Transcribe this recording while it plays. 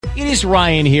It is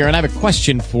Ryan here, and I have a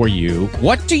question for you.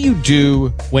 What do you do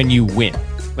when you win?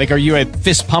 Like, are you a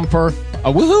fist pumper,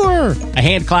 a woohooer, a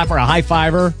hand clapper, a high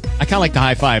fiver? I kind of like the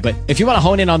high five, but if you want to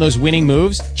hone in on those winning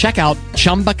moves, check out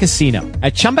Chumba Casino.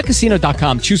 At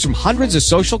ChumbaCasino.com, choose from hundreds of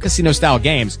social casino-style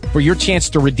games for your chance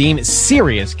to redeem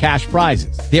serious cash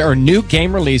prizes. There are new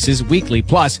game releases weekly,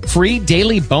 plus free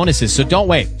daily bonuses. So don't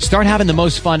wait. Start having the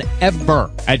most fun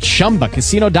ever at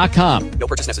ChumbaCasino.com. No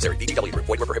purchase necessary. VGW. Void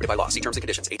where prohibited by law. See terms and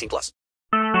conditions. 18 plus.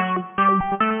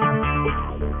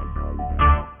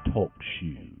 Talk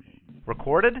shoes.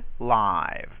 Recorded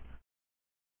live.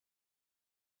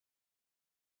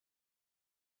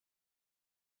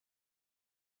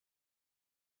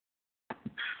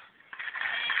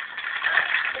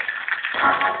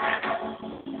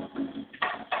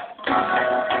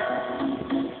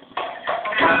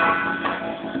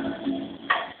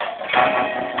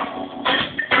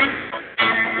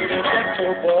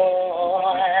 Ghetto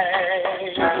boy,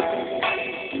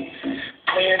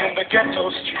 playing in the ghetto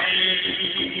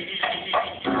street.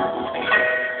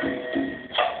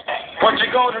 What you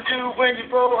gonna do when you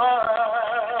grow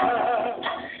up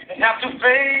and have to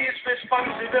face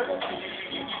responsibility?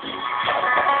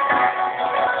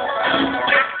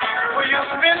 Will you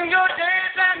spend your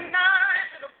days and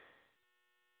nights?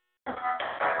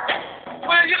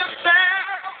 Will you stand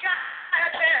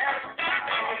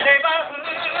neighborhood,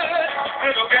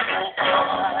 little ghetto boy?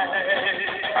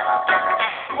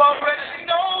 You already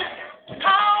know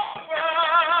how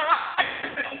right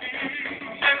it is.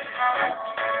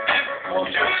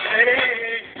 Won't you say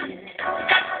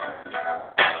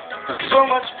there's so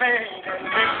much pain and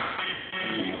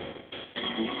misery?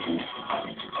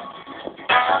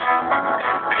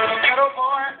 Little ghetto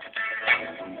boy,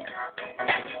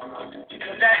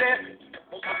 your daddy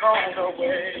was gone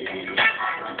away.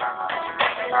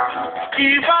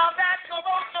 Keep on that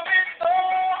grocery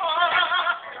store.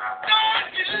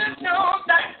 Don't you know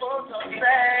that was a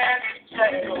sad,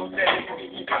 sad old day?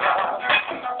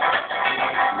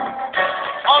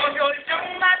 All of your young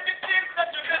life is in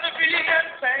such a misery and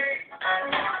pain.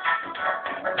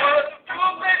 Well, it's a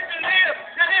poor place to live,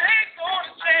 and it ain't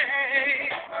gonna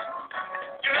change.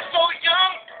 You're so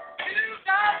young, you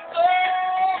got so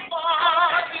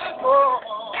far to go.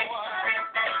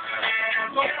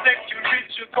 Don't think you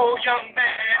reach your goal, young man.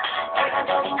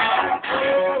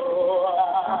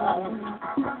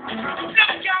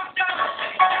 Look out,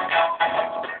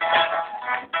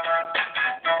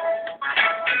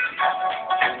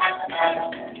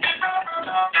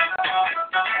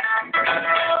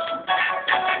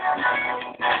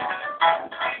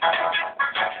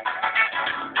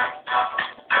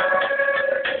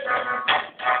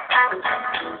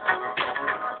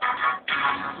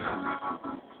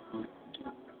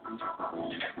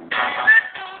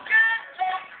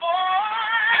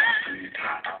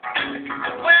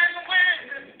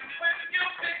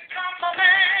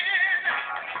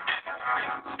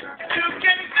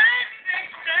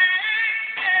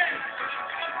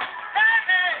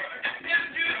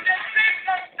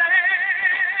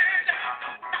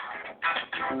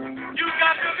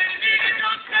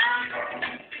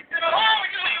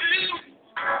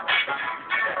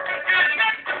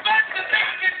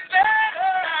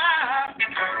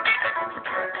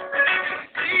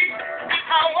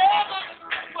 how all of us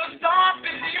was dark.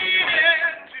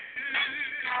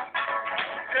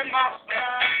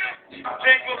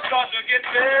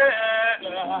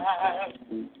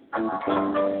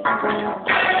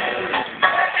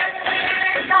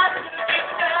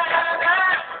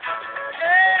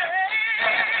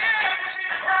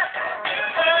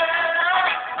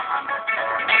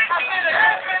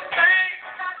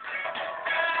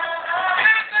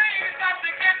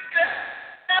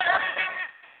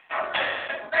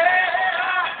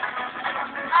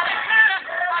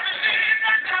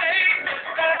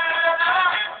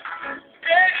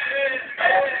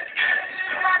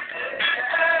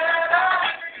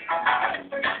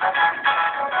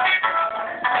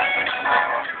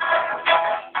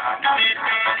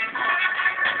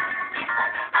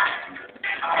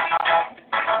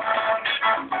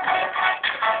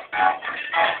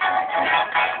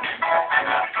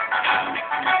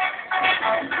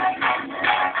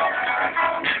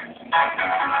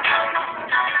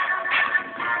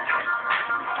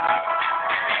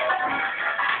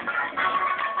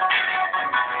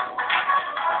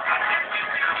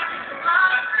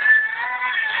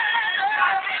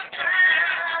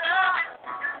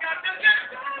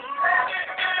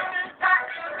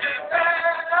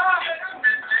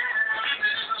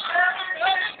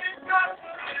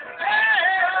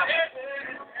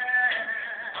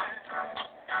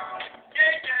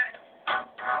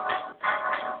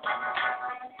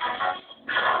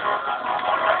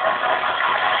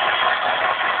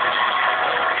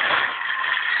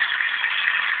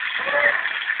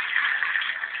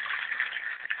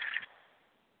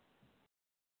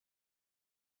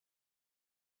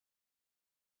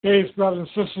 Hey, brothers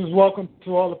and sisters, welcome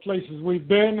to all the places we've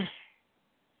been.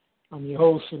 I'm your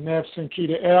host, Anab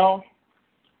Sankita L.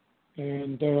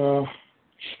 And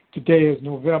today is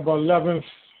November 11th,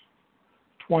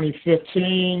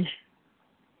 2015.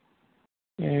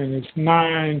 And it's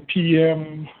 9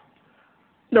 p.m.,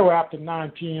 after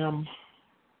 9 p.m.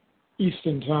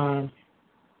 Eastern Time.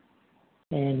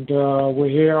 And we're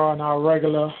here on our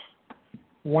regular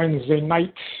Wednesday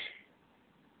night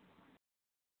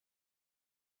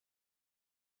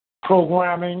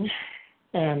programming,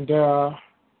 and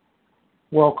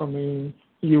welcoming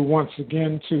you once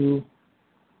again to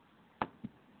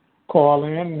call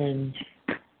in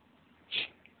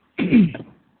and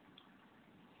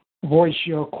voice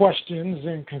your questions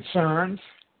and concerns.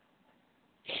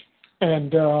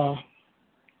 And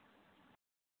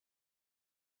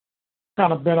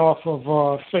kind of been off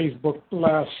of Facebook the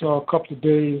last couple of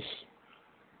days.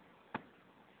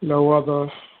 No other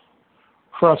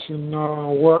pressing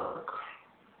work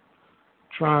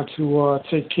trying to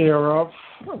take care of.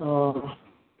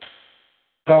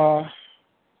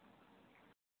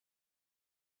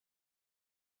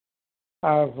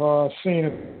 I've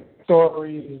seen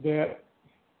stories that,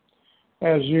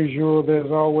 as usual,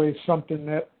 there's always something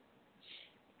that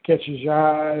catches your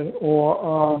eye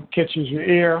or catches your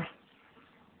ear,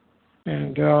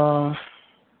 and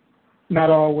not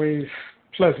always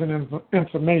pleasant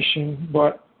information,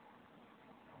 but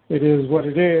it is what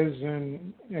it is,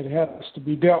 and it has to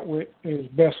be dealt with as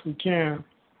best we can.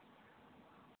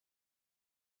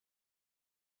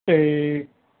 A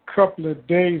couple of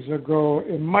days ago,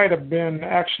 it might have been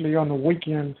actually on the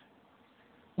weekend,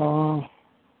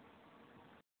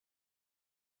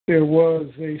 there was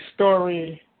a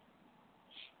story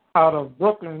out of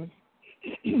Brooklyn,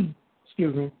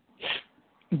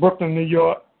 Brooklyn, New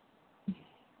York,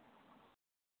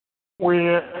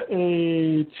 where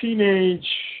a teenage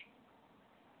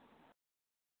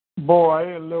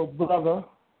boy, a little brother,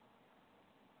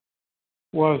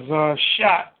 was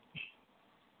shot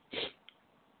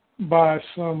by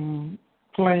some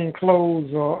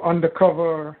plainclothes or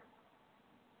undercover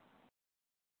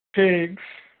pigs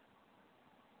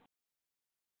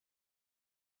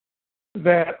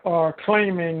that are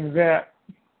claiming that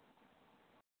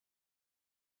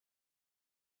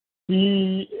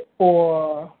he,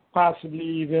 or possibly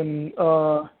even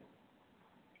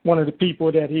one of the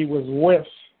people that he was with,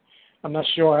 I'm not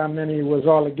sure how many was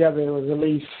all together, it was at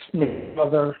least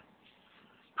another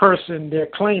person they're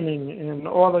claiming, and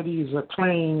all of these are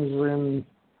claims, and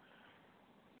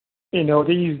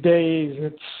these days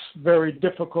it's very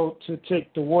difficult to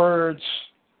take the words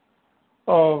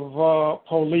of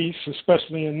police,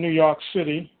 especially in New York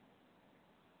City,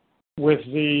 with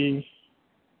the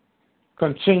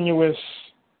continuous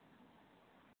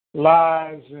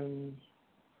lies and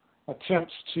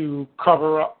attempts to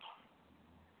cover up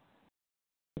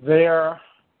their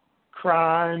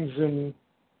crimes and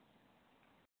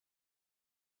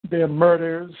their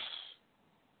murders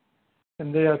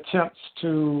and their attempts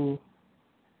to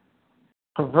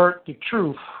pervert the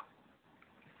truth.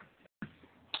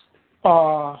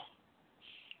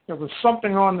 There was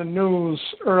something on the news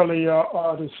earlier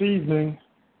this evening.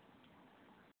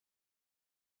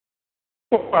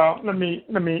 Well, let me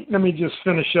just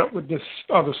finish up with this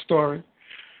other story.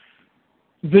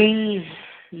 The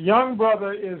young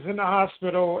brother is in the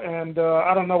hospital, and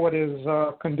I don't know what his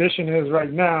condition is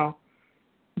right now,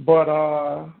 but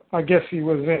I guess he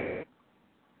was in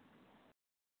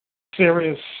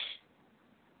serious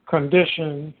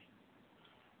condition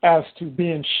as to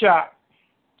being shot.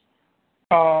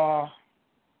 The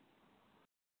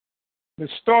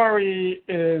story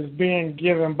is being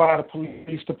given by the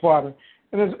police department.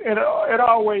 And it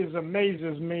always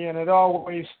amazes me, and it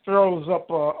always throws up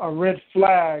a red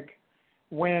flag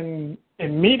when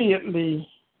immediately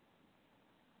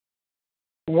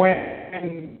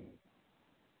when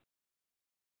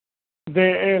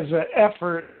there is an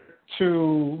effort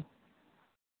to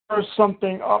stir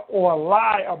something up or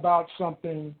lie about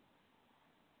something,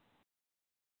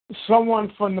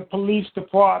 someone from the police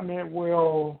department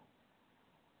will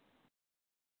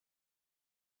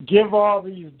give all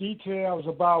these details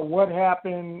about what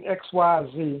happened, X, Y,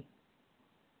 Z.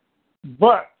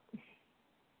 But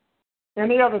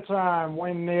any other time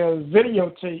when there's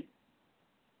videotape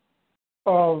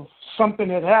of something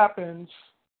that happens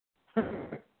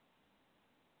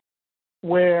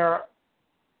where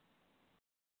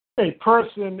a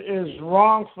person is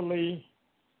wrongfully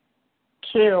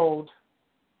killed,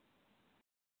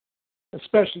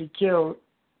 especially killed,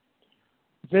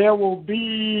 there will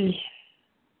be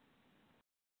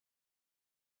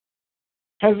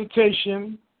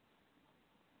hesitation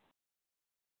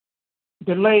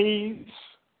delays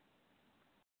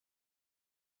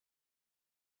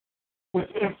with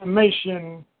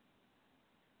information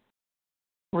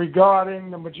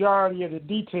regarding the majority of the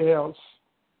details.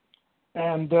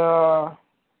 And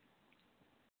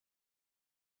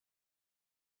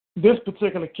this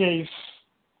particular case,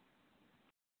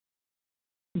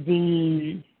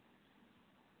 the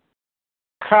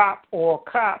cop or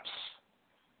cops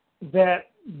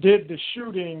that did the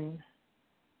shooting,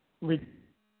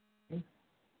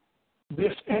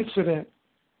 this incident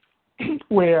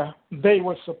where they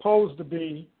were supposed to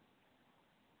be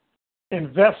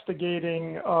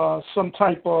investigating some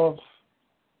type of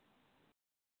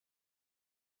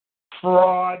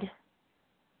fraud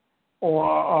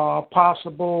or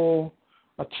possible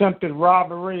attempted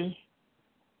robbery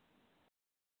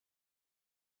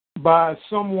by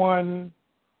someone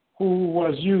who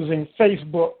was using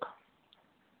Facebook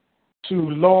to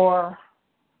lure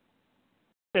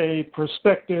a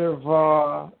prospective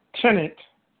tenant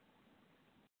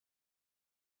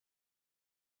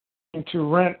to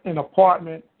rent an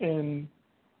apartment in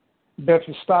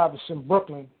Bedford-Stuyvesant,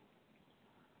 Brooklyn.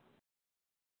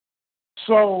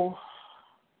 So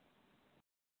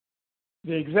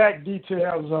the exact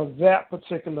details of that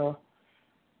particular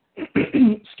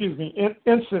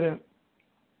incident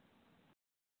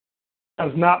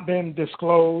has not been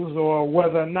disclosed, or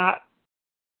whether or not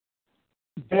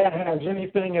that has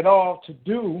anything at all to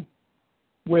do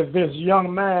with this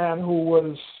young man who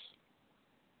was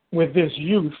with this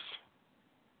youth.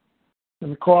 Let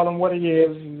me call him what he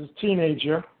is. He's a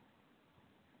teenager.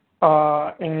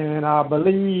 And I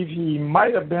believe he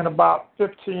might have been about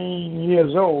 15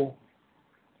 years old.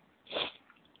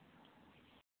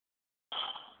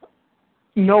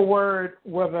 No word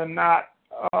whether or not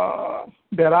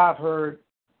that I've heard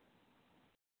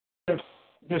if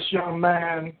this young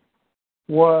man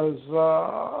was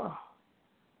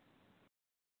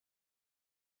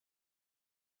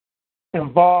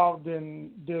involved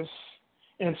in this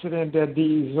incident that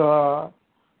these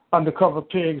undercover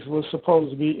pigs were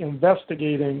supposed to be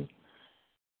investigating.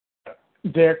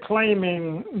 They're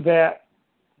claiming that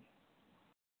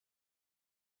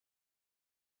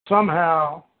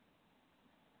somehow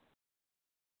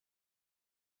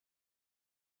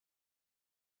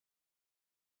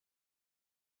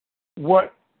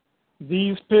what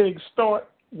these pigs thought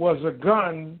was a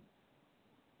gun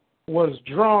was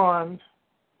drawn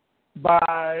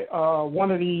by one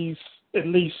of these, at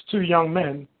least two young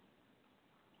men.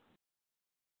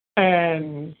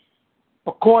 And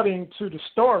according to the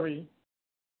story,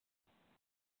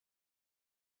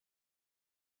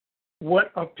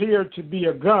 what appeared to be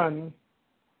a gun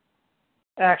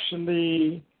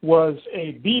actually was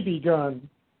a BB gun,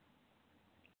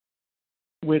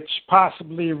 which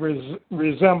possibly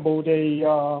resembled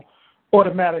a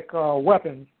automatic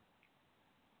weapon.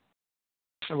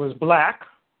 It was black,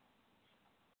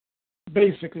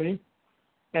 basically,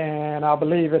 and I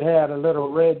believe it had a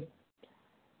little red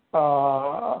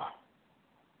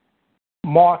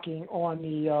marking on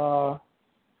the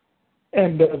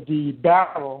end of the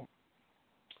barrel.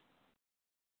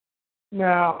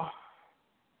 Now,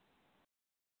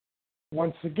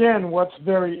 once again, what's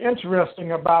very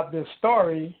interesting about this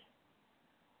story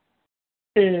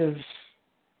is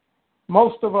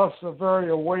most of us are very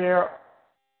aware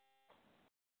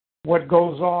what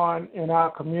goes on in our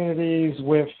communities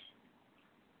with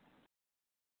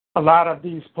a lot of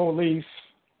these police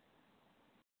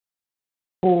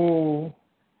who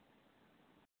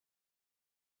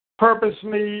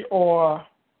purposely or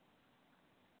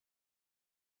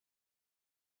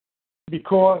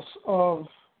because of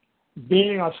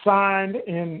being assigned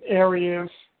in areas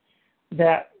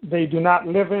that they do not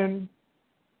live in,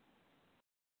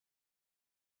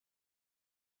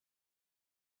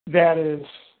 that is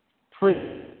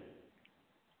pretty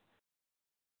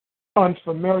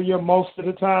unfamiliar most of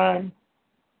the time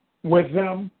with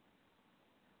them.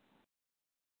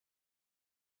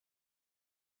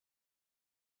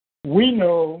 We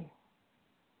know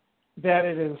that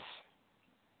it is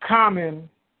common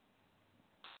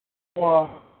for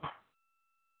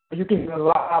you can see a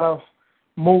lot of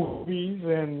movies,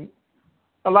 and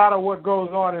a lot of what goes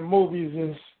on in movies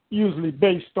is usually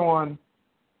based on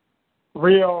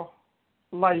real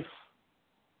life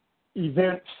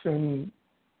events and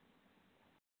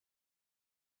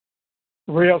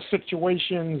real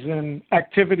situations and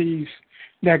activities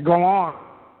that go on.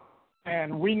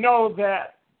 And we know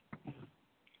that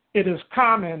it is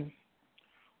common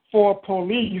for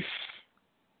police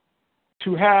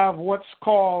to have what's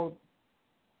called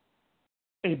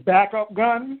a backup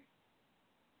gun.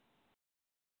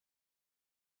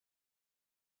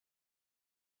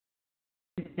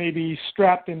 maybe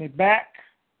strapped in the back,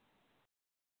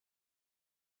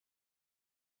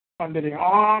 under the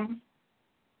arm,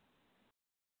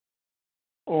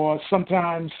 or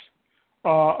sometimes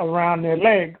around their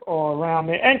leg or around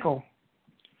their ankle.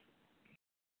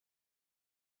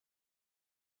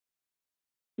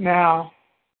 Now,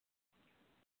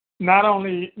 not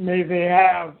only may they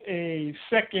have a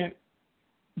second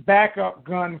backup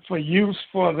gun for use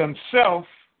for themselves,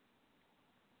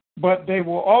 but they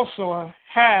will also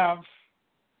have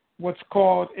what's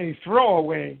called a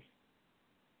throwaway,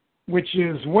 which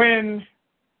is when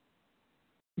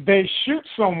they shoot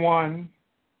someone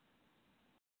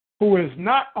who is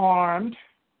not armed,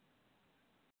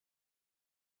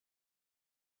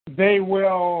 they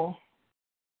will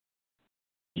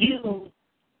use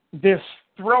this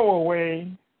throwaway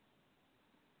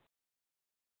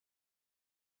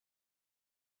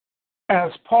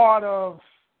as part of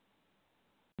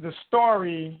the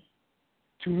story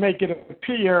to make it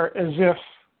appear as if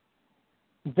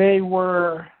they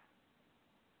were,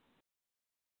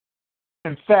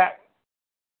 in fact,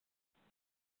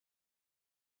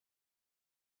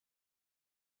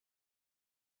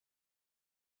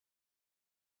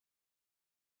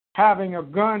 having a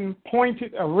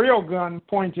real gun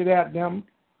pointed at them,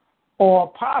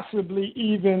 or possibly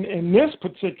even in this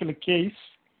particular case,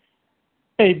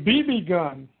 a BB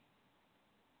gun,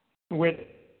 which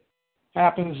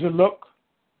happens to look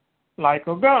like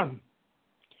a gun.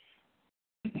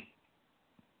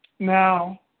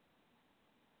 Now,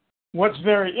 what's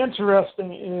very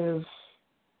interesting is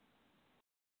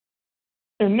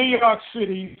in New York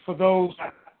City, for those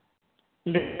that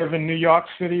live in New York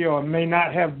City or may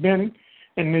not have been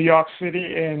in New York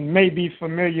City and may be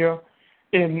familiar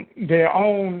in their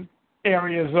own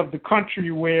areas of the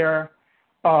country where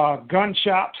gun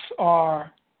shops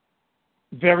are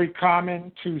very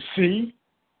common to see,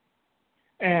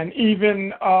 and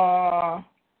even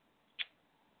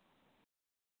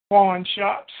pawn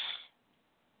shops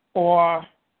or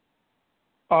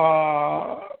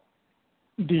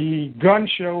the gun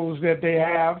shows that they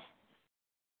have,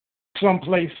 some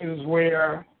places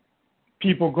where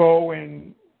people go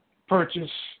and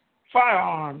purchase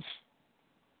firearms.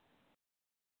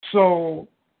 So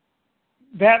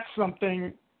that's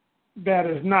something that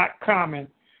is not common.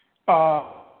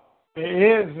 It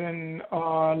is in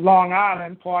Long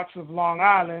Island, parts of Long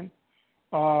Island,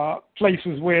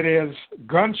 places where there's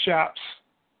gun shops,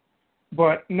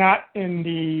 but not in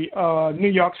the New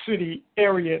York City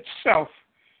area itself.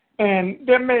 And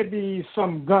there may be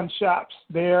some gun shops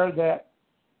there that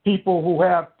people who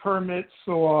have permits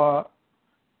or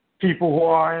people who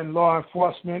are in law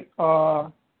enforcement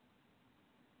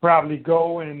probably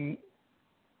go and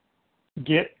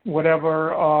get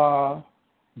whatever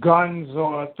guns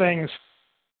or things.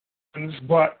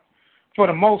 But for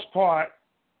the most part,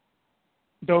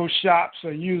 those shops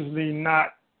are usually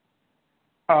not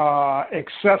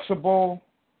accessible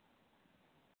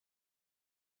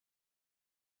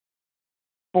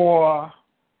for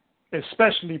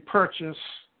especially purchase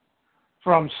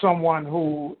from someone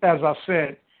who, as I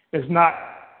said, is not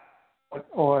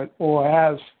or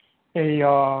has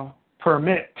a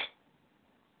permit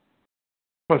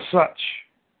for such.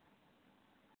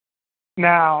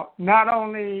 Now, not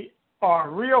only are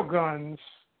real guns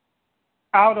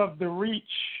out of the reach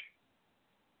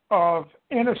of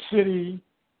inner city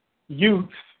youth,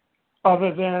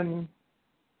 other than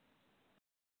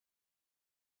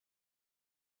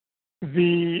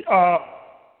the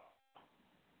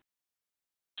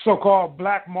so-called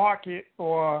black market,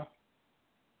 or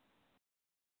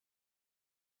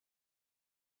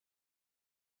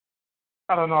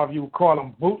I don't know if you would call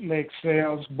them bootleg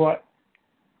sales, but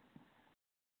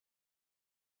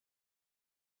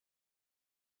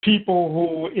people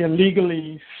who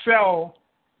illegally sell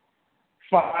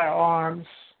firearms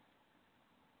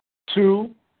to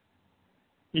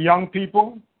young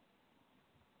people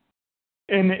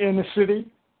in the inner city,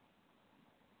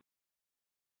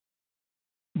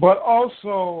 but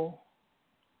also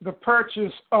the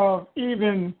purchase of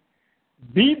even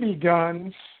BB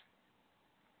guns,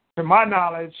 to my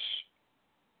knowledge,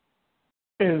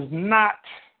 is not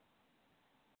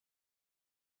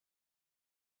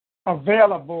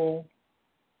available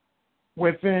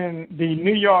within the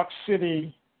New York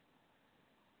City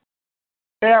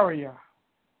area.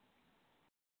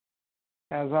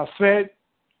 As I said,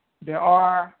 there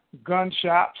are gun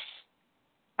shops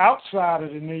outside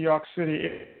of the New York City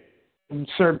in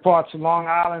certain parts of Long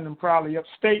Island and probably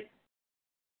upstate,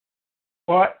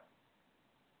 but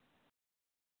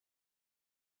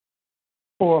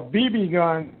for a BB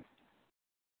gun,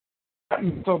 that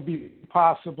may still be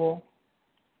possible,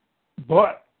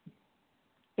 but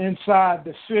inside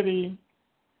the city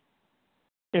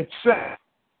itself.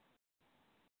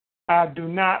 I do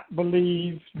not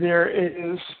believe there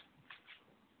is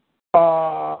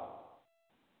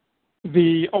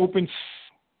the open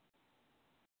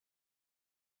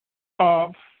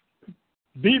of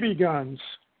BB guns.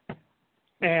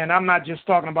 And I'm not just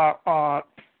talking about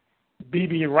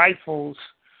BB rifles.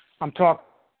 I'm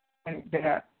talking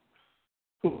that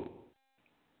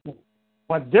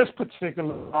what this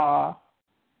particular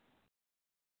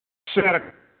set of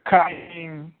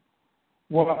cutting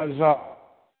was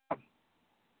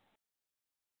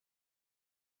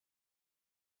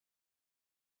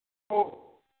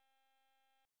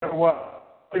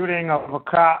shooting of a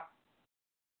cop,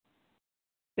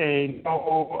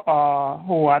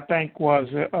 who I think was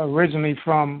originally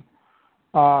from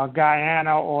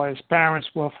Guyana, or his parents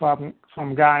were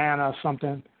from Guyana or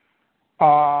something,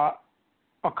 a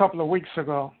couple of weeks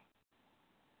ago.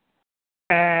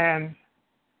 And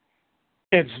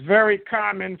it's very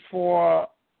common for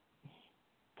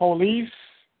police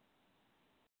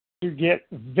to get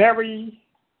very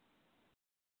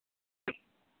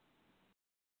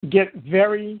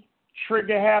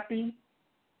trigger happy,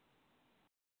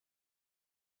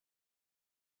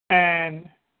 and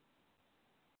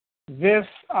this,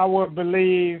 I would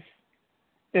believe,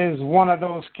 is one of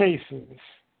those cases.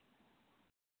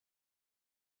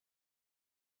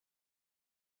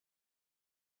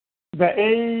 The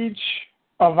age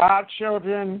of our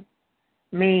children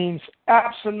means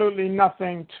absolutely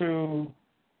nothing to,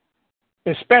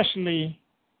 especially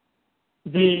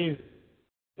these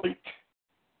white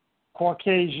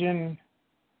Caucasian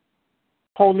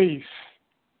police.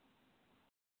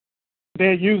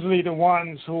 They're usually the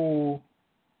ones who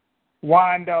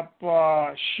wind up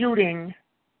shooting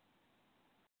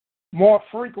more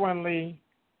frequently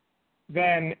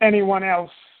than anyone else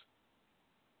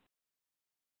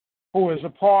who is a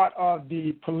part of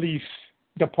the police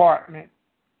department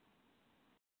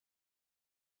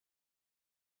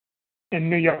in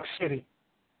New York City.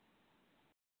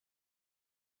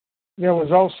 There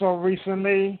was also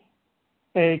recently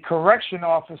a correction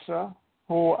officer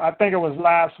who, I think it was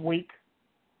last week,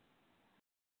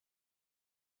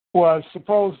 was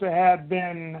supposed to have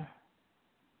been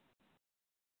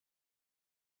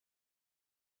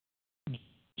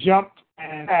jumped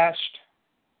and bashed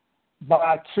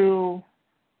by two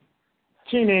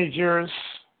teenagers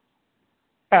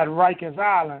at Rikers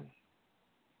Island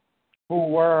who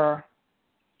were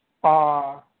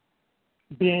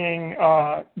being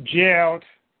jailed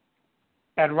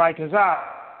at Rikers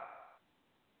Island.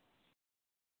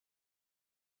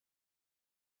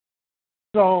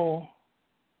 So,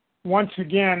 once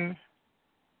again,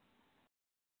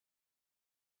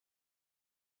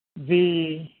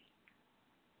 the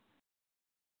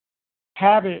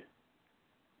habit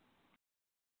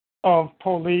of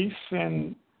police,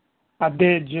 and I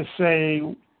did just say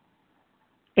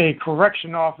a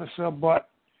correction officer, but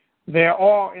they're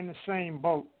all in the same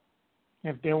boat.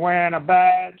 If they're wearing a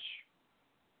badge,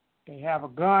 they have a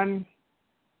gun,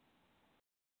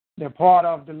 they're part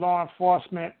of the law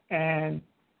enforcement, and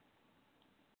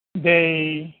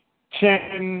they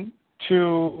tend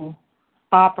to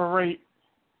operate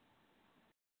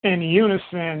in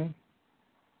unison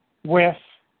with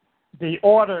the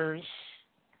orders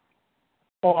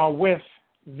or with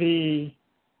the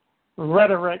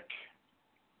rhetoric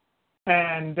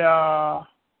and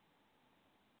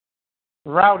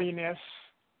rowdiness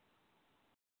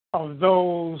of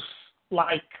those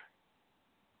like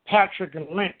Patrick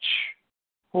Lynch,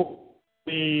 who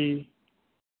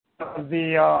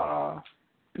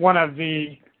one of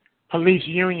the police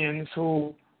unions,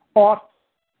 who often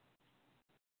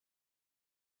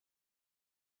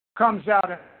comes out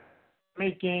and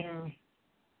making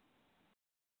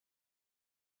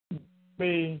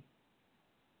the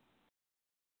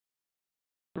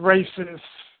racist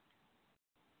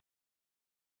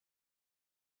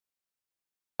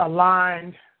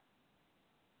aligned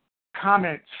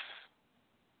comments.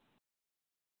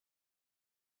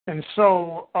 And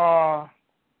so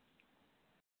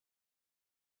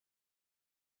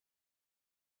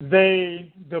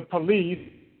the police,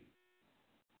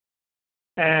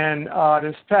 and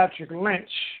this Patrick Lynch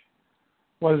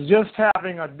was just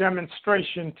having a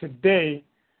demonstration today,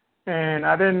 and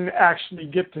I didn't actually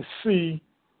get to see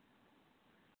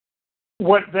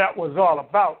what that was all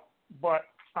about, but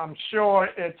I'm sure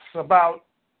it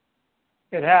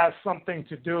has something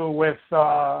to do with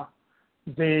the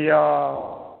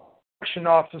correction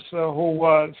officer who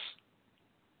was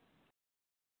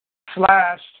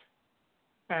slashed,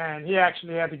 and he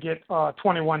actually had to get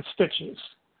 21 stitches.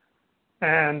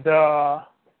 And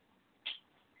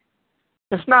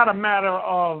it's not a matter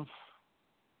of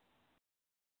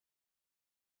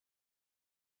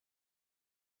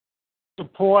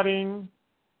supporting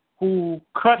who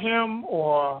cut him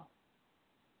or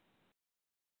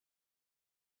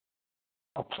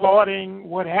applauding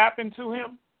what happened to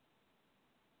him,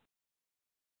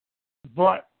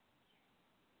 but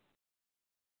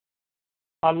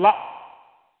a lot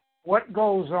what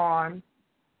goes on,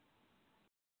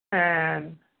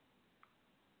 and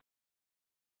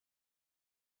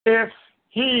if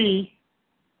he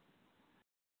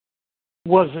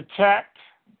was attacked,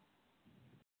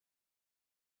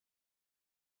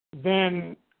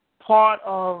 then part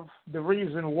of the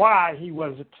reason why he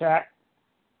was attacked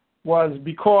was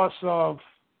because of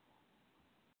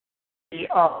the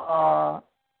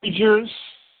procedures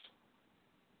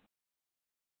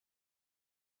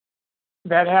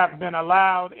that have been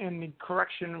allowed in the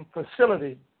correctional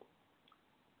facility.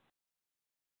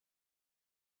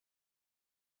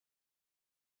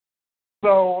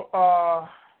 So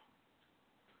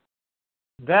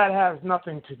that has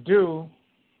nothing to do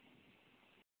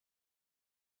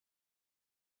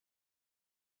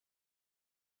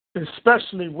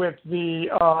especially with the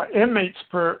inmates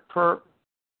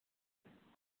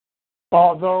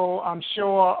although I'm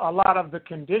sure a lot of the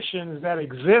conditions that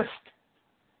exist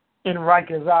in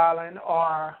Rikers Island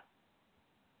are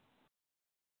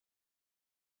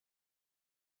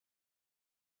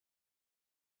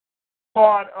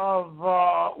part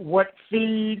of what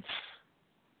feeds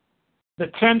the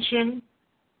tension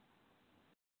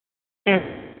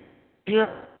in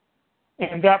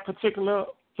that particular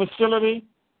facility,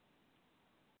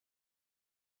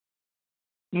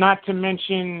 not to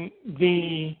mention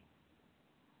the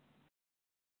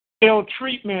ill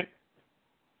treatment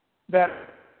that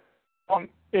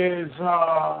is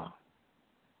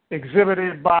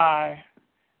exhibited by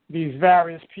these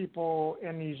various people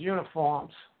in these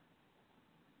uniforms.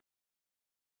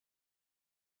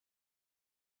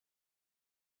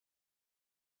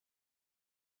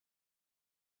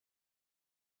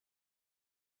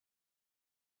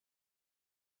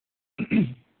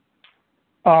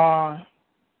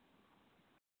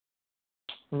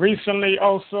 Recently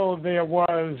also there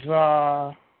was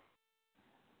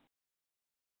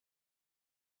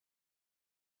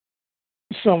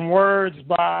some words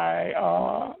by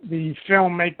the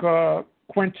filmmaker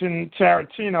Quentin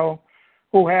Tarantino,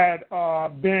 who had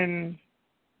been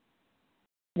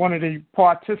one of the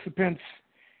participants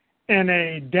in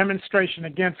a demonstration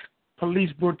against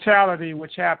police brutality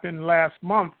which happened last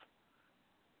month.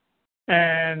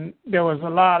 And there was a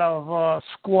lot of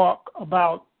squawk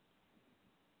about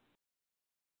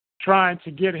trying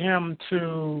to get him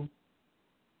to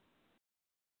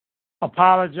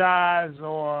apologize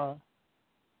or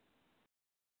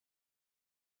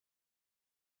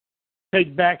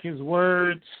take back his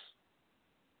words.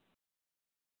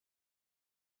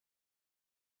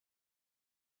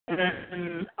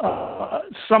 And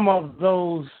some of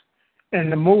those in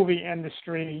the movie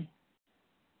industry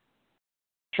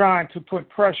trying to put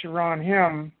pressure on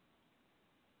him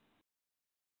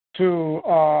to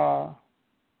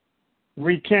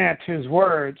recant his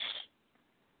words.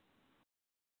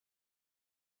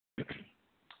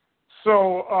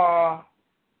 So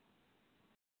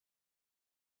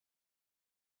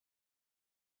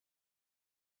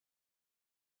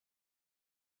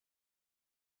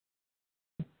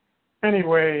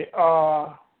anyway,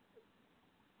 all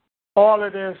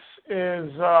of this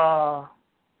is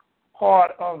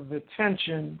part of the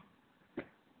tension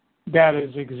that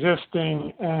is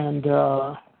existing and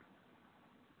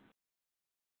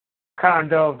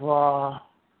kind of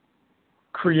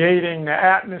creating the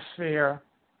atmosphere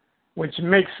which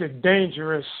makes it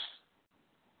dangerous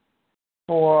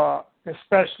for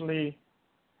especially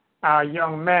our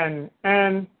young men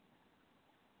and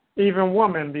even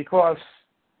women, because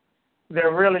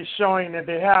they're really showing that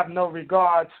they have no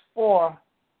regards for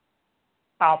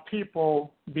our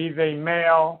people, be they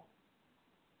male,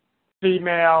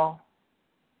 female,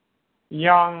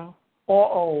 young,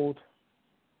 or old.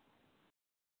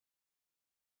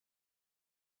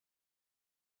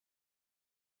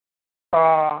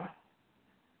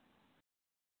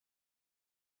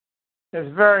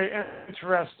 It's very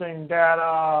interesting that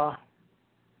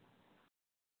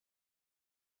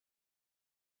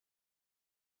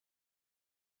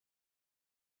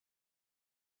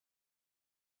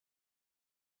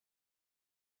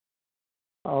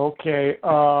okay.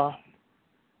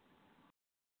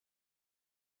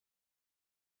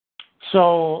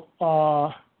 So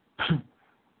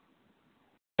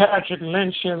Patrick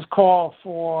Lynch has called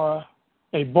for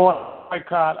a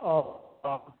boycott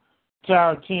of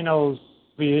Tarantino's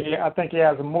I think he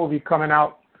has a movie coming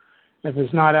out, if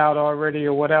it's not out already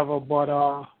or whatever,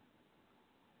 but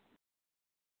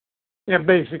they're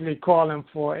basically calling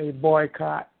for a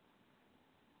boycott.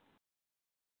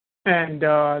 And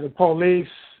the police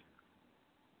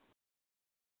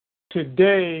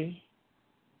today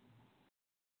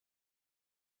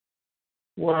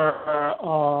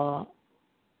were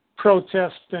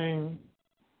protesting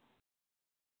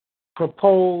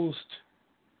proposed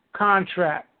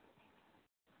contract.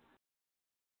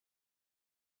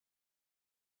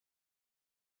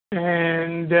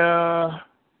 And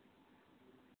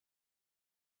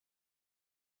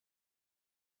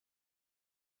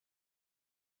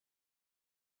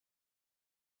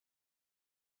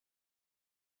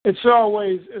it's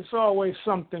always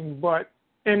something, but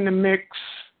in the mix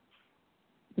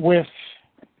with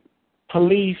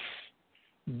police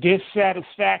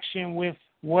dissatisfaction with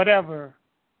whatever,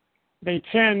 they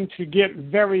tend to get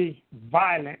very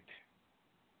violent.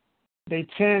 They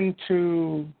tend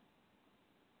to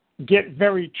get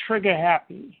very trigger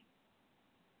happy.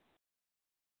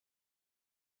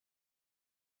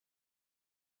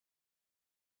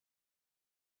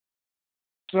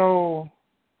 So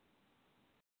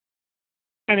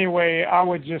anyway, I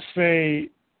would just say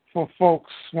for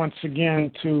folks, once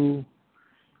again, to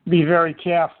be very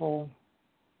careful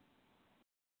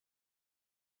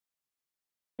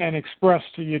and express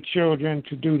to your children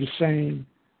to do the same.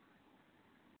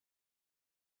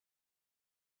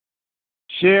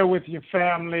 Share with your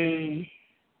family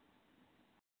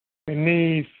the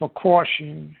need for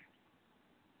caution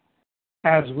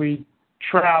as we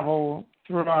travel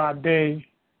through our day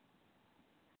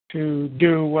to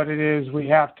do what it is we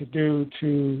have to do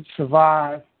to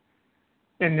survive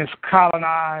in this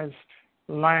colonized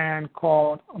land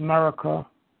called America.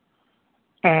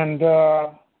 And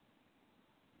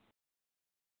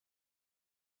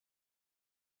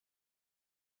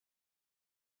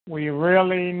we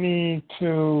really need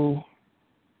to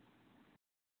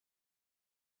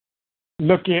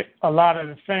look at a lot of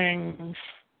the things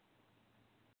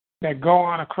that go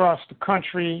on across the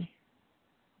country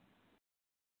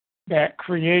that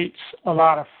creates a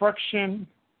lot of friction,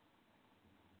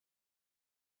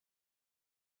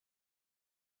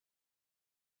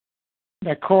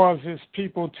 that causes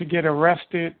people to get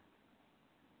arrested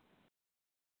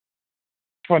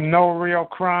for no real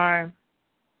crime.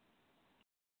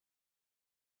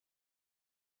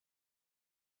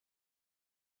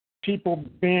 People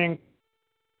being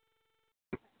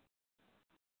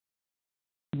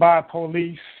by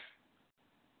police,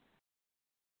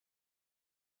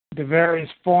 the various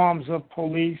forms of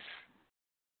police,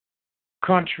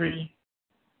 country,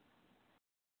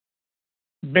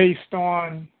 based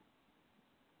on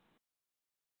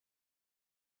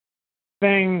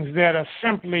things that are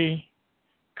simply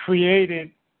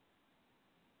created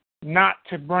not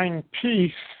to bring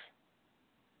peace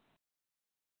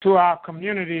to our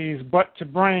communities, but to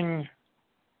bring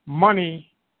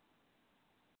money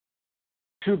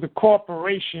to the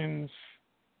corporations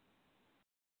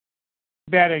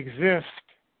that exist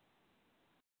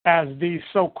as these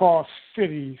so-called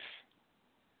cities.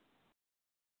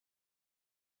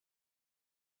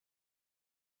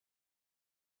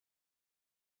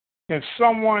 If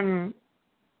someone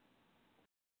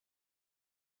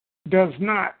does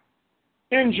not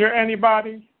injure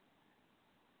anybody,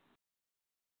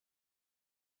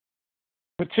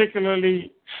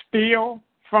 particularly steal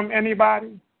from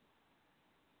anybody,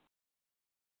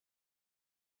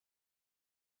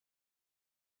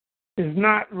 is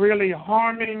not really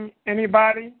harming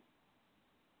anybody,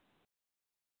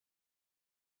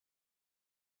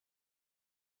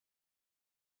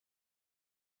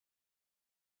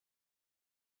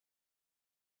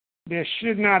 there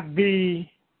should not be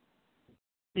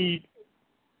need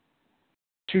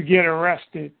to get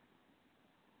arrested.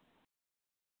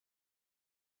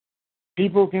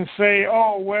 People can say,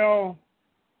 oh, well,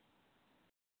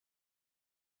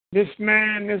 this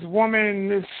man, this woman,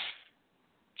 this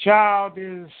child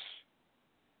is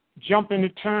jumping the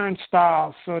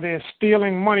turnstiles, so they're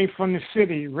stealing money from the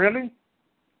city. Really?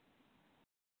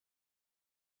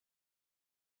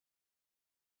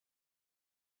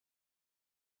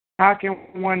 How can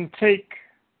one take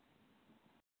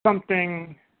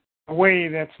something away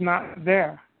that's not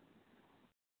there?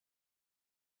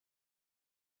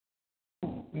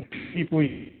 People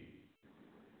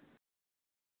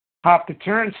hop the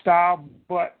turnstile,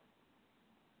 but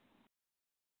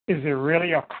is it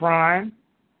really a crime?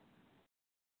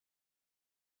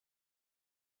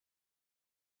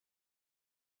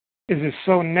 Is it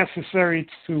so necessary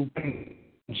to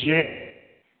jail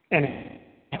and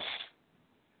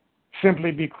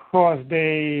simply because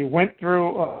they went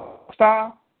through a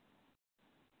style.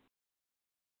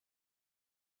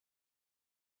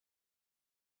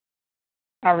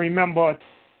 I remember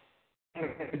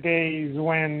the days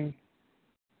when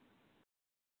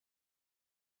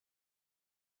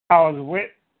I was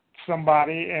with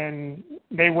somebody and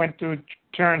they went through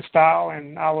turnstile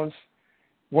and I was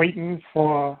waiting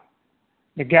for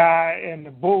the guy in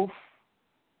the booth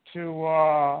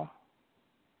to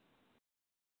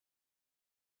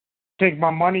take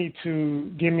my money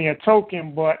to give me a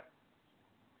token, but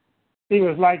he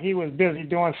was like he was busy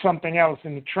doing something else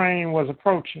and the train was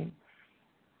approaching.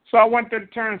 So I went to the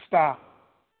turnstile.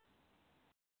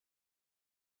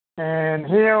 And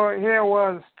here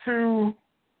was two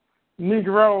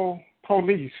Negro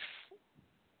police,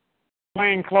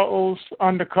 plain clothes,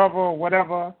 undercover,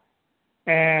 whatever,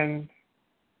 and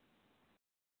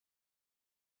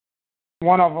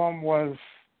one of them was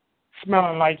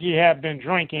smelling like he had been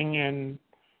drinking and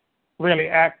really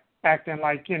acting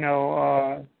like,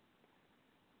 there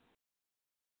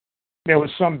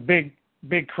was some big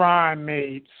crime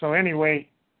made. So anyway,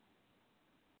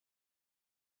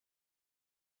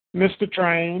 Mr.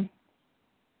 Train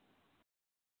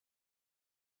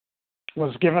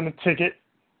was given a ticket,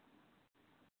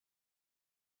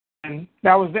 and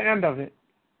that was the end of it.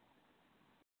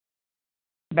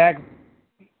 Back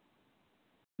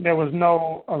there was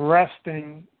no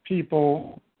arresting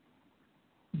people,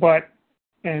 but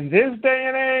in this day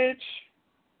and age,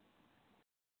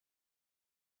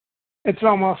 it's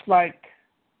almost like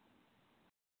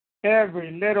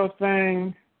every little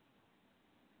thing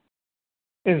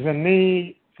is a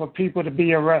need for people to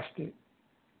be arrested.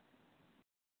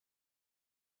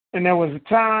 And there was a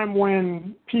time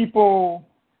when people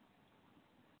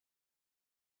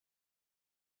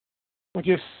were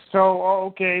just told, oh,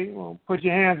 okay, well, put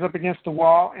your hands up against the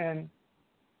wall, and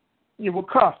you were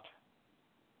cuffed.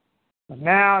 But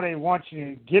now they want you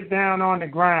to get down on the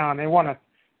ground. They want to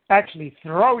actually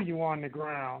throw you on the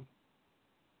ground.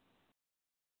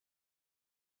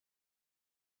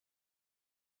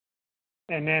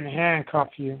 And then handcuff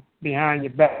you behind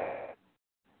your back.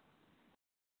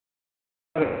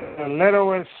 A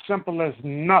little as simple as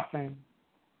nothing.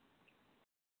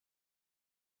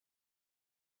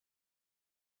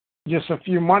 Just a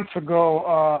few months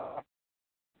ago,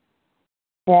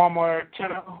 former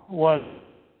tenor was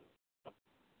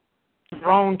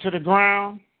thrown to the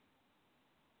ground,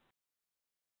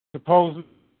 supposedly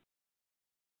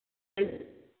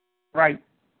right.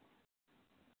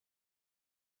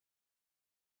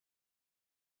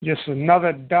 Just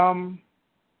another dumb,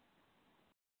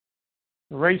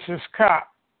 racist cop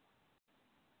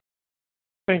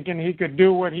thinking he could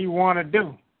do what he wanted to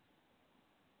do.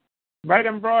 Right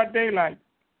in broad daylight, in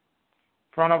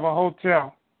front of a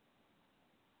hotel.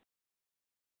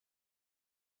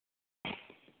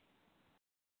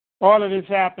 All of this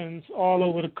happens all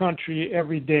over the country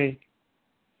every day.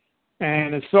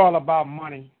 And it's all about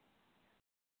money.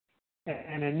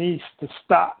 And it needs to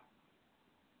stop.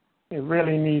 It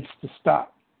really needs to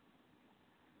stop.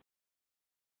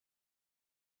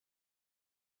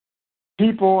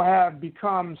 People have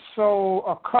become so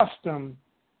accustomed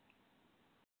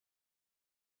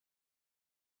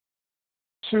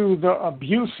to the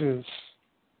abuses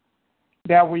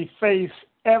that we face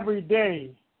every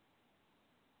day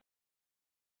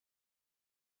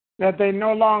that they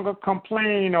no longer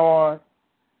complain or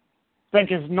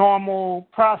think it's normal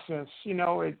process.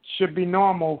 It should be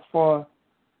normal for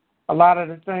a lot of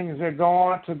the things that go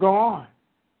on to go on.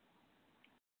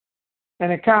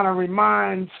 And it kind of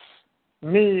reminds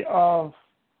me of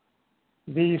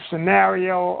the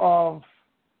scenario of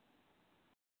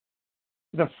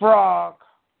the frog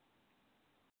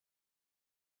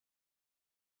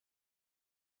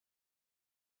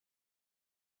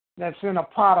that's in a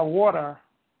pot of water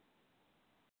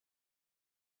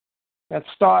that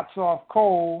starts off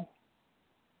cold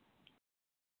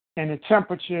and the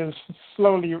temperature is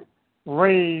slowly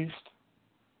raised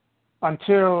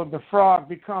until the frog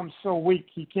becomes so weak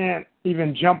he can't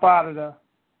even jump out of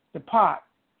the pot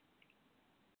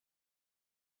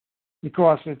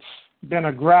because it's been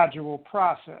a gradual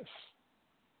process.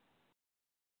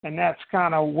 And that's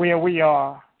kind of where we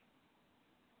are.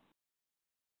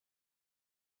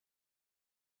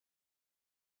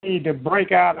 We need to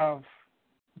break out of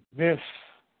this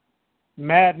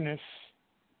madness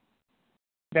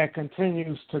that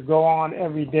continues to go on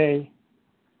every day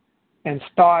and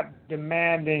start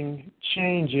demanding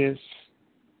changes.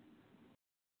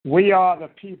 We are the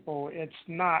people. It's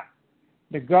not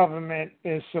the government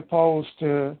is supposed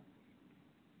to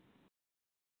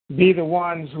be the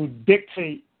ones who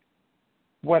dictate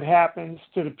what happens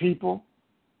to the people.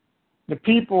 The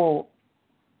people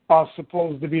are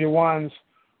supposed to be the ones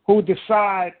who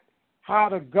decide how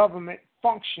the government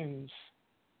functions.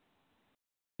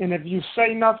 And if you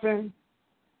say nothing,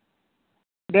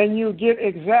 then you get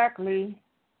exactly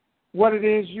what it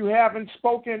is you haven't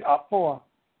spoken up for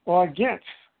or against.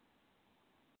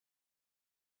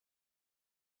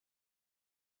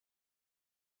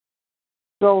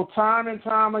 So time and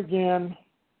time again,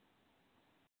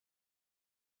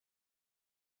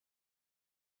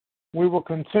 we will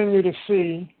continue to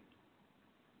see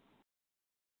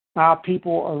our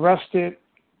people arrested,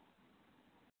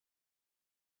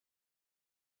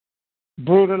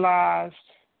 brutalized,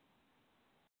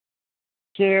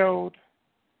 killed,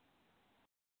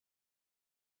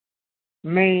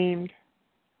 maimed,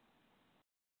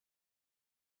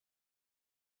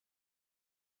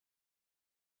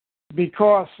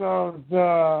 because of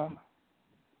the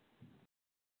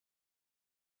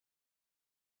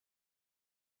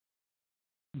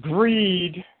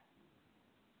greed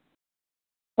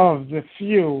of the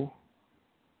few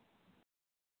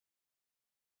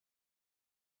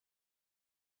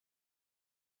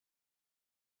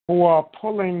who are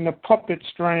pulling the puppet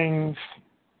strings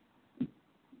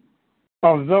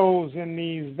of those in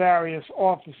these various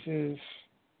offices,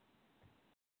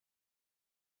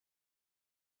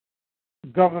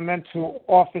 governmental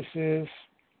offices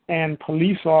and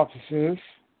police offices,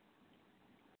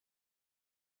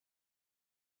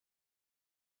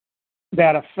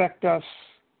 that affect us,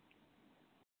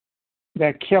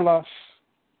 that kill us,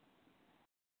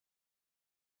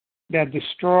 that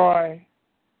destroy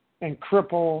and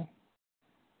cripple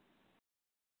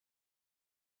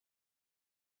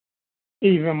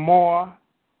even more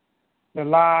the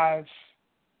lives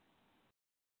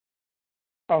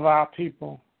of our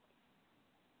people.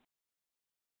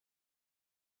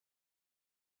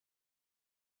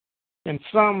 And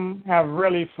some have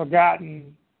really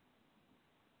forgotten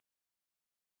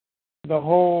the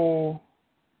whole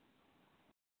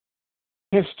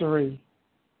history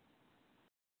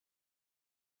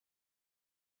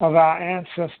of our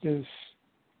ancestors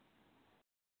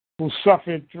who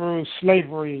suffered through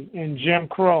slavery and Jim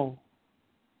Crow.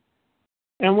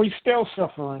 And we still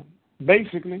suffering,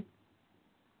 basically.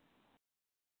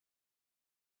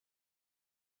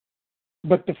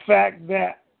 But the fact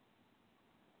that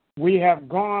we have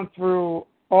gone through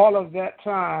all of that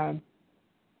time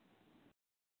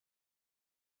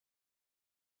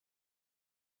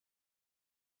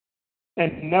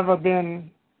and never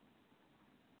been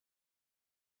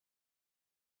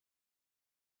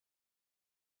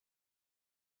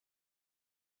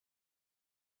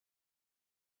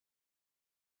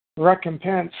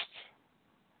recompensed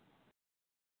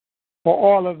for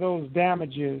all of those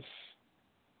damages,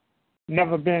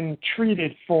 never been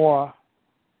treated for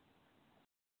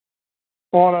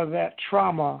all of that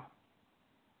trauma,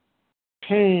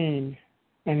 pain,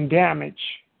 and damage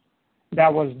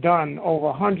that was done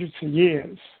over hundreds of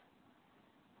years.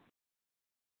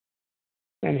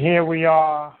 And here we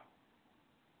are,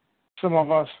 some of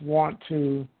us want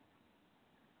to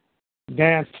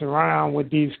dance around with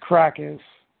these crackers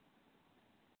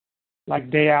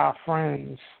like they are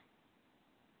friends,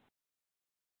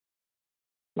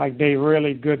 like they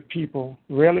really good people.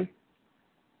 Really?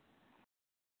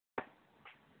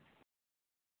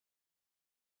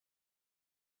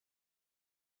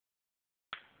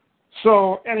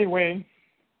 So anyway,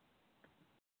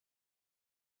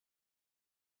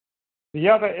 the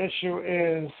other issue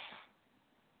is,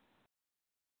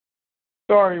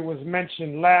 story was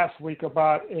mentioned last week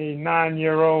about a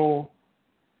 9-year-old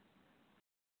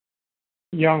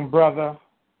young brother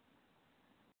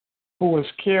who was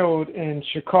killed in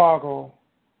Chicago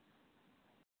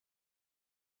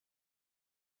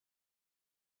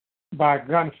by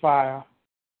gunfire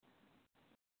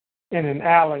in an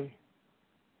alley.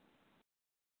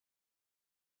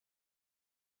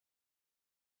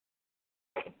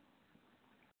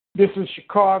 This is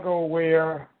Chicago,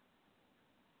 where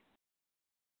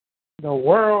the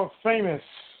world famous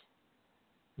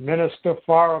Minister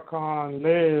Farrakhan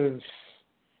lives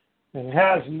and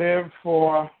has lived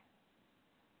for,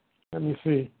 let me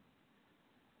see,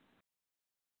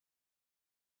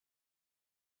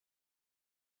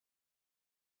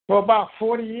 for about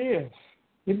 40 years.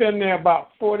 He's been there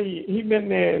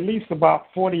at least about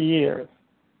 40 years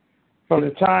from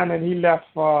the time that he left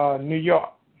New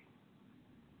York.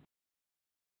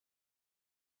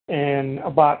 And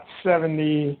about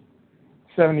 70,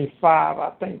 75, I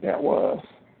think that was.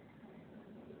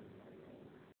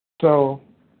 So,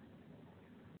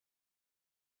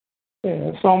 yeah,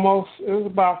 it was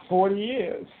about 40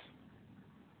 years.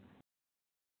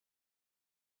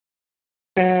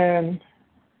 And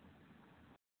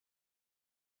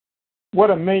what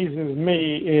amazes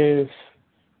me is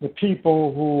the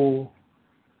people who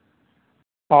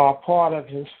are part of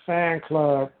his fan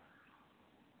club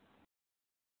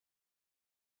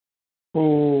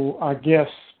who I guess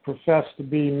profess to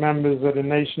be members of the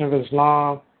Nation of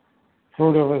Islam,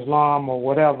 Fruit of Islam, or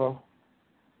whatever.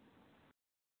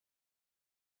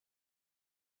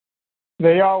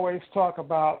 They always talk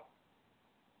about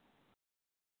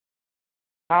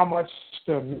how much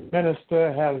the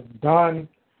minister has done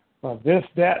for this,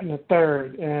 that, and the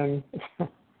third. And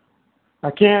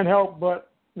I can't help but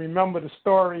remember the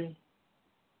story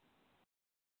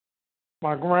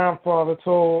my grandfather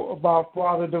told about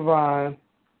Father Divine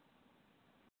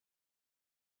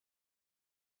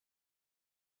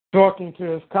talking to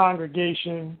his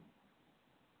congregation.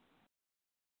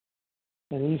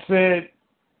 And he said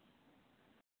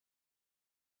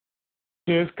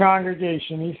to his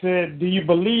congregation, he said, "Do you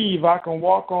believe I can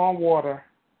walk on water?"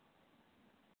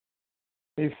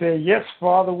 They said, "Yes,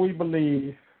 Father, we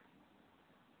believe."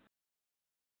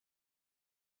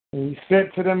 And he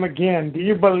said to them again, "Do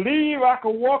you believe I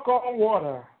can walk on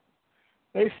water?"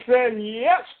 They said,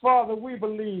 "Yes, Father, we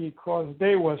believe," because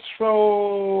they were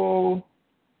so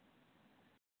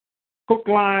hook,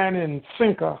 line, and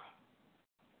sinker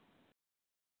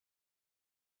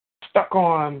stuck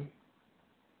on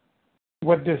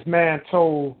what this man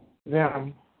told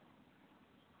them.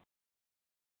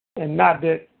 And not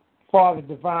that Father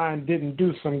Divine didn't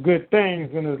do some good things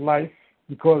in his life,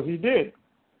 because he did.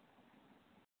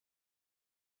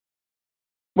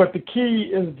 But the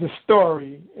key is the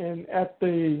story. And at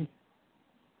the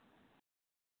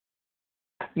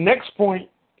next point,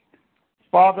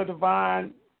 Father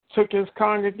Divine took his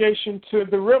congregation to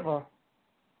the river.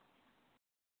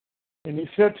 And he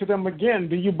said to them again,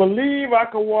 "Do you believe I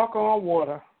can walk on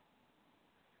water?"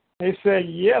 They said,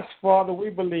 "Yes, Father,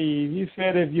 we believe." He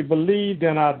said, "If you believe,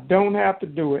 then I don't have to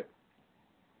do it."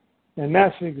 And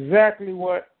that's exactly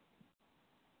what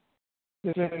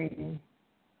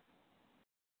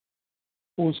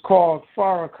was called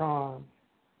Farrakhan.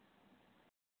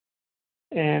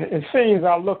 And it seems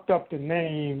I looked up the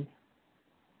name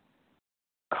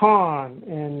Khan,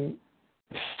 and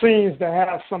it seems to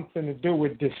have something to do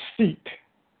with deceit.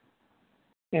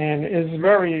 And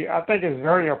I think it's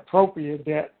very appropriate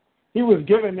that he was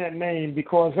given that name,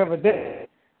 because evidently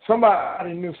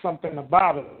somebody knew something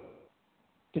about it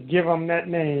to give him that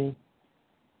name.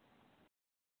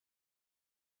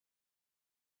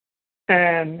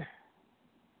 And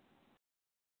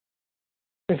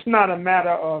it's not a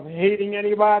matter of hating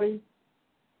anybody,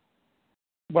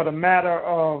 but a matter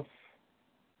of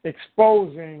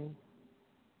exposing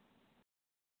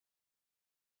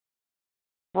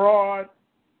fraud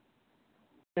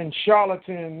and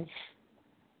charlatans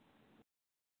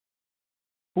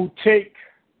who take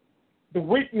the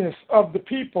weakness of the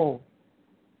people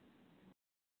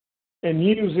and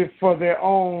use it for their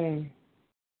own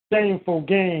shameful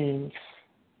gains.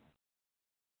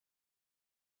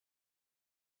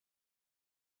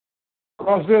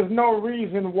 Because there's no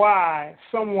reason why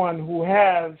someone who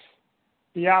has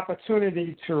the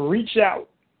opportunity to reach out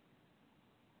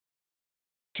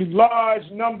to large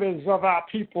numbers of our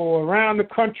people around the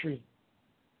country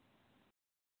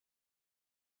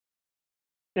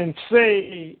and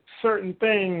say certain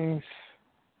things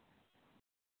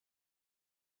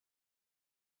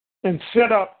and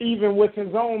set up even with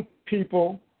his own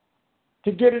people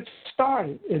to get it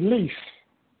started, at least,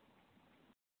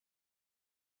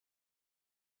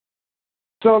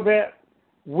 so that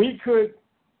we could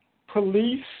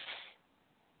police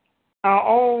our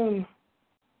own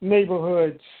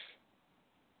neighborhoods,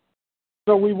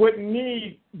 so we wouldn't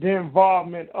need the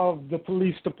involvement of the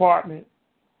police department.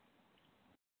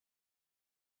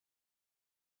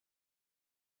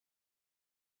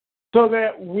 So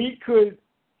that we could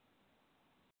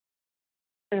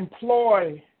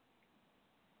employ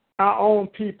our own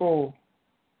people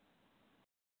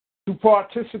to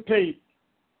participate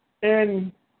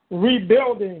in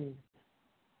rebuilding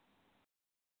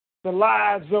the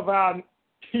lives of our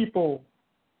people,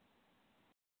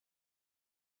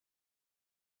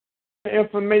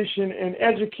 information, and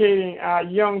educating our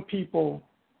young people.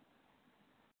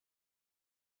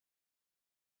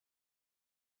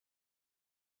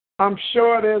 I'm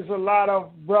sure there's a lot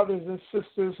of brothers and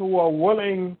sisters who are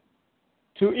willing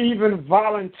to even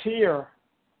volunteer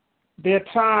their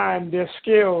time, their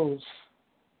skills,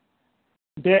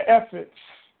 their efforts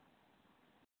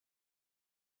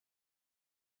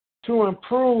to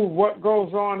improve what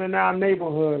goes on in our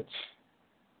neighborhoods.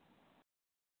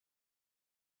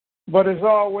 But it's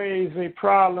always a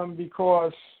problem,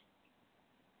 because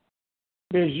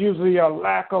there's usually a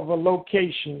lack of a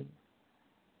location.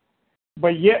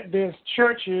 But yet there's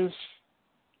churches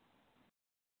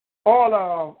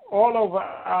all over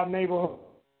our neighborhood,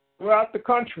 throughout the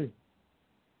country.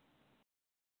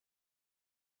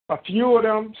 A few of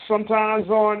them sometimes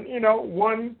on,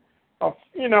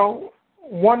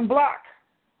 one block.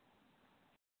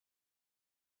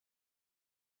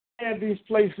 And these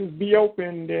places be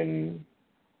opened and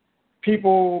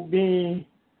people being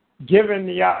given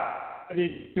the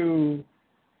opportunity to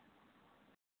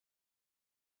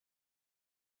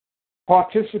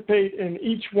participate in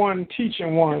each one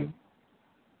teaching one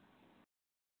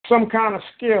some kind of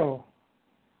skill.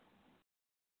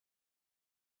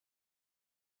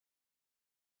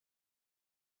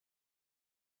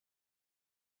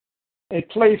 A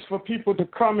place for people to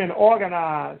come and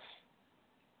organize,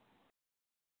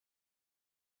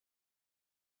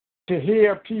 to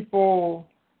hear people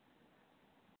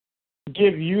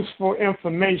give useful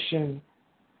information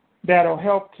that'll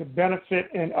help to benefit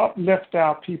and uplift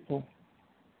our people.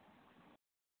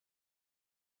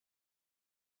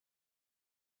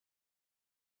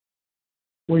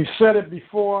 We've said it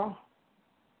before,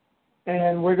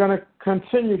 and we're going to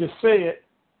continue to say it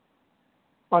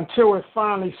until it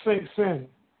finally sinks in.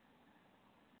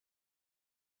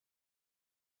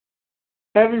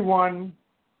 Everyone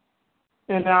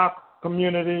in our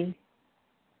community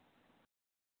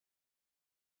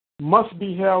must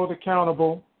be held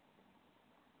accountable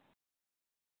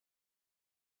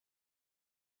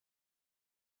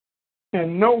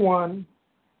and no one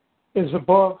is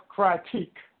above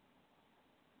critique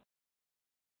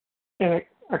and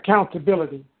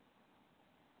accountability.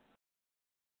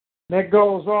 That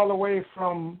goes all the way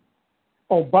from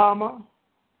Obama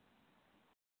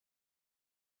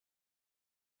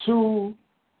to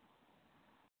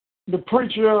the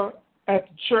preacher at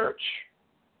the church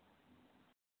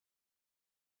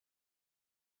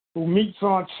who meets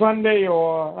on Sunday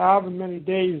or however many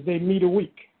days they meet a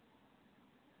week.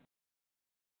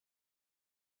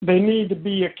 They need to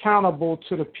be accountable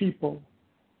to the people.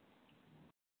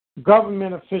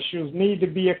 Government officials need to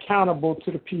be accountable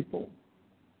to the people.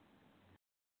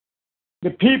 The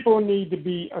people need to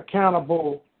be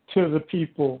accountable to the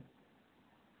people.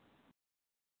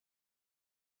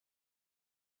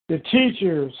 The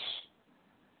teachers,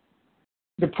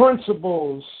 the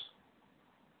principals,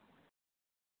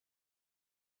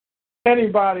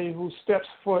 anybody who steps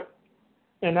foot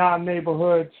in our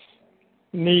neighborhoods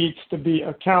needs to be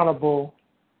accountable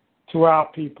to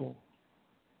our people.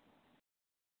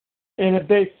 And if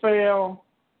they fail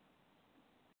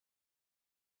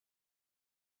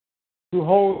to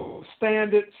hold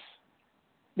standards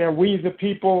that we, the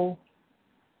people,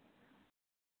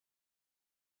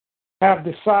 have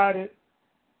decided,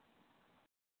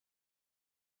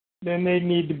 then they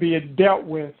need to be dealt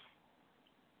with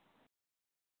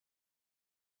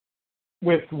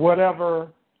whatever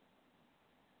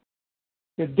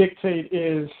the dictate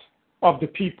is of the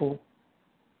people.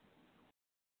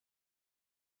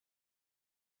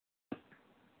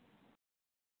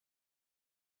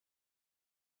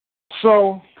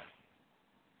 So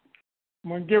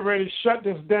I'm going to get ready to shut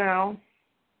this down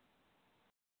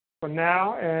for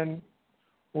now, and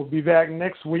we'll be back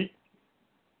next week.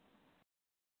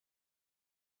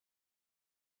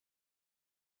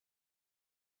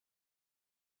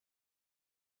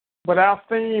 But our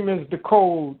theme is the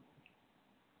code,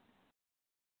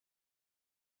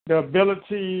 the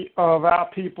ability of our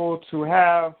people to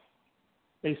have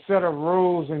a set of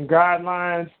rules and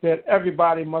guidelines that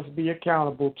everybody must be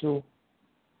accountable to.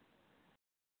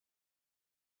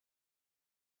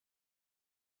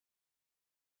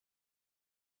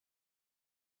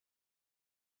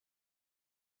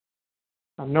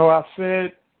 I know I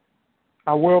said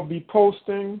I will be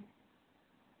posting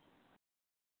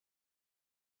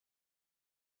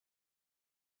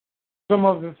some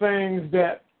of the things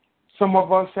that some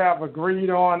of us have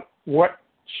agreed on what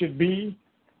should be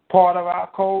part of our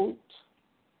codes,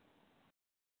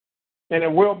 and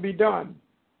it will be done.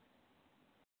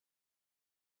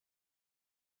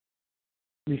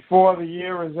 Before the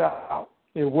year is out,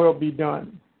 it will be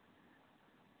done.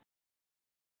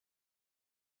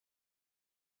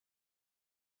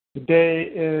 Today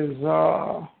is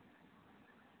the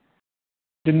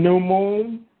new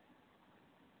moon,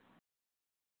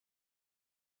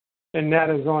 and that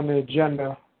is on the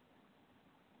agenda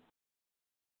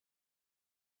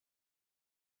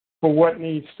for what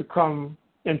needs to come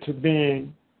into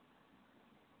being.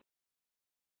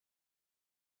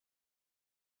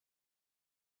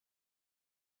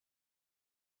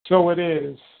 So it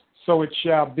is, so it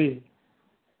shall be.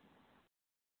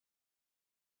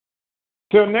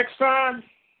 Till next time,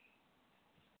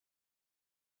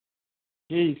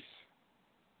 peace.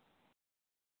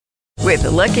 With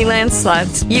the Lucky Land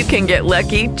Slots, you can get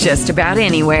lucky just about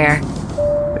anywhere.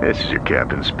 This is your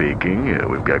captain speaking.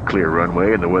 We've got clear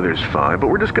runway and the weather's fine, but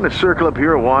we're just going to circle up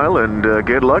here a while and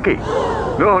get lucky.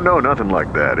 No, nothing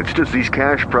like that. It's just these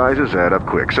cash prizes add up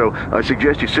quick. So I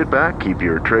suggest you sit back, keep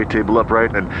your tray table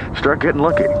upright, and start getting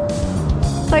lucky.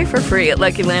 Play for free at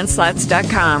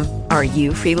LuckyLandSlots.com. Are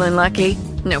you feeling lucky?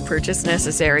 No purchase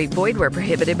necessary. Void where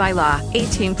prohibited by law.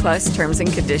 18+ terms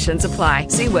and conditions apply.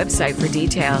 See website for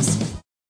details.